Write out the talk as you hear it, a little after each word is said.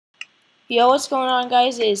Yo, what's going on,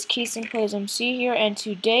 guys? It is Keystone Plays MC here, and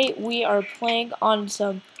today we are playing on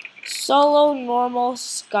some solo normal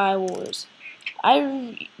Skywars.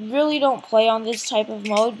 I really don't play on this type of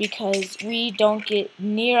mode because we don't get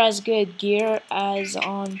near as good gear as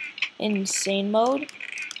on insane mode.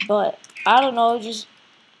 But I don't know, just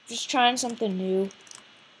trying something new.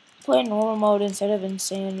 Play normal mode instead of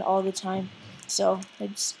insane all the time. So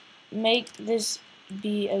let's make this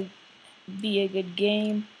be a good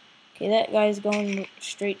game. Okay, that guy's going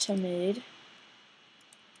straight to mid.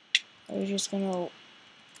 We're just gonna...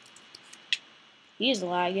 He's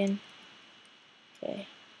lagging. Okay.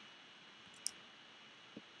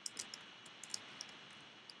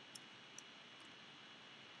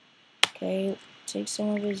 Okay, take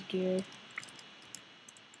some of his gear.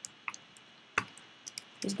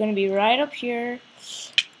 He's gonna be right up here.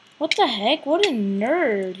 What the heck? What a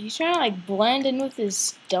nerd. He's trying to like blend in with his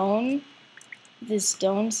stone. This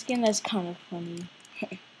stone skin. That's kind of funny.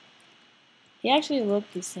 He actually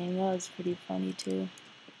looked the same. That was pretty funny too.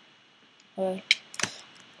 Okay.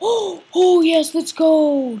 Oh yes, let's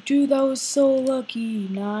go! Dude, that was so lucky.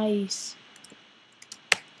 Nice.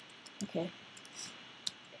 Okay.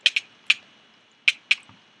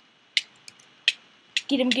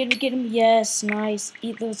 Get him. Yes, nice.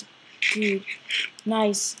 Eat those. Dude,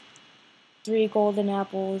 nice. 3 golden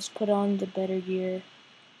apples. Put on the better gear.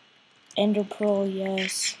 Ender Pearl,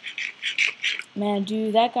 yes. Man,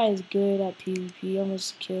 dude, that guy is good at PvP. He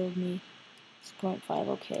almost killed me. 6.5,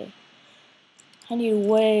 okay. I need a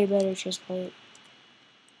way better chest plate.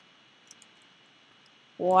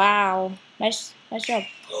 Wow. Nice job.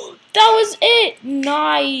 That was it!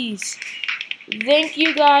 Nice! Thank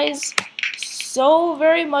you guys so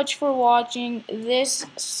very much for watching this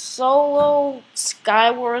solo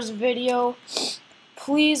Skywars video.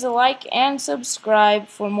 Please like and subscribe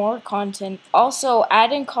for more content. Also,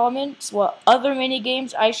 add in comments what other mini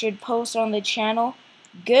games I should post on the channel.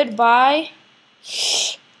 Goodbye,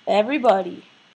 everybody.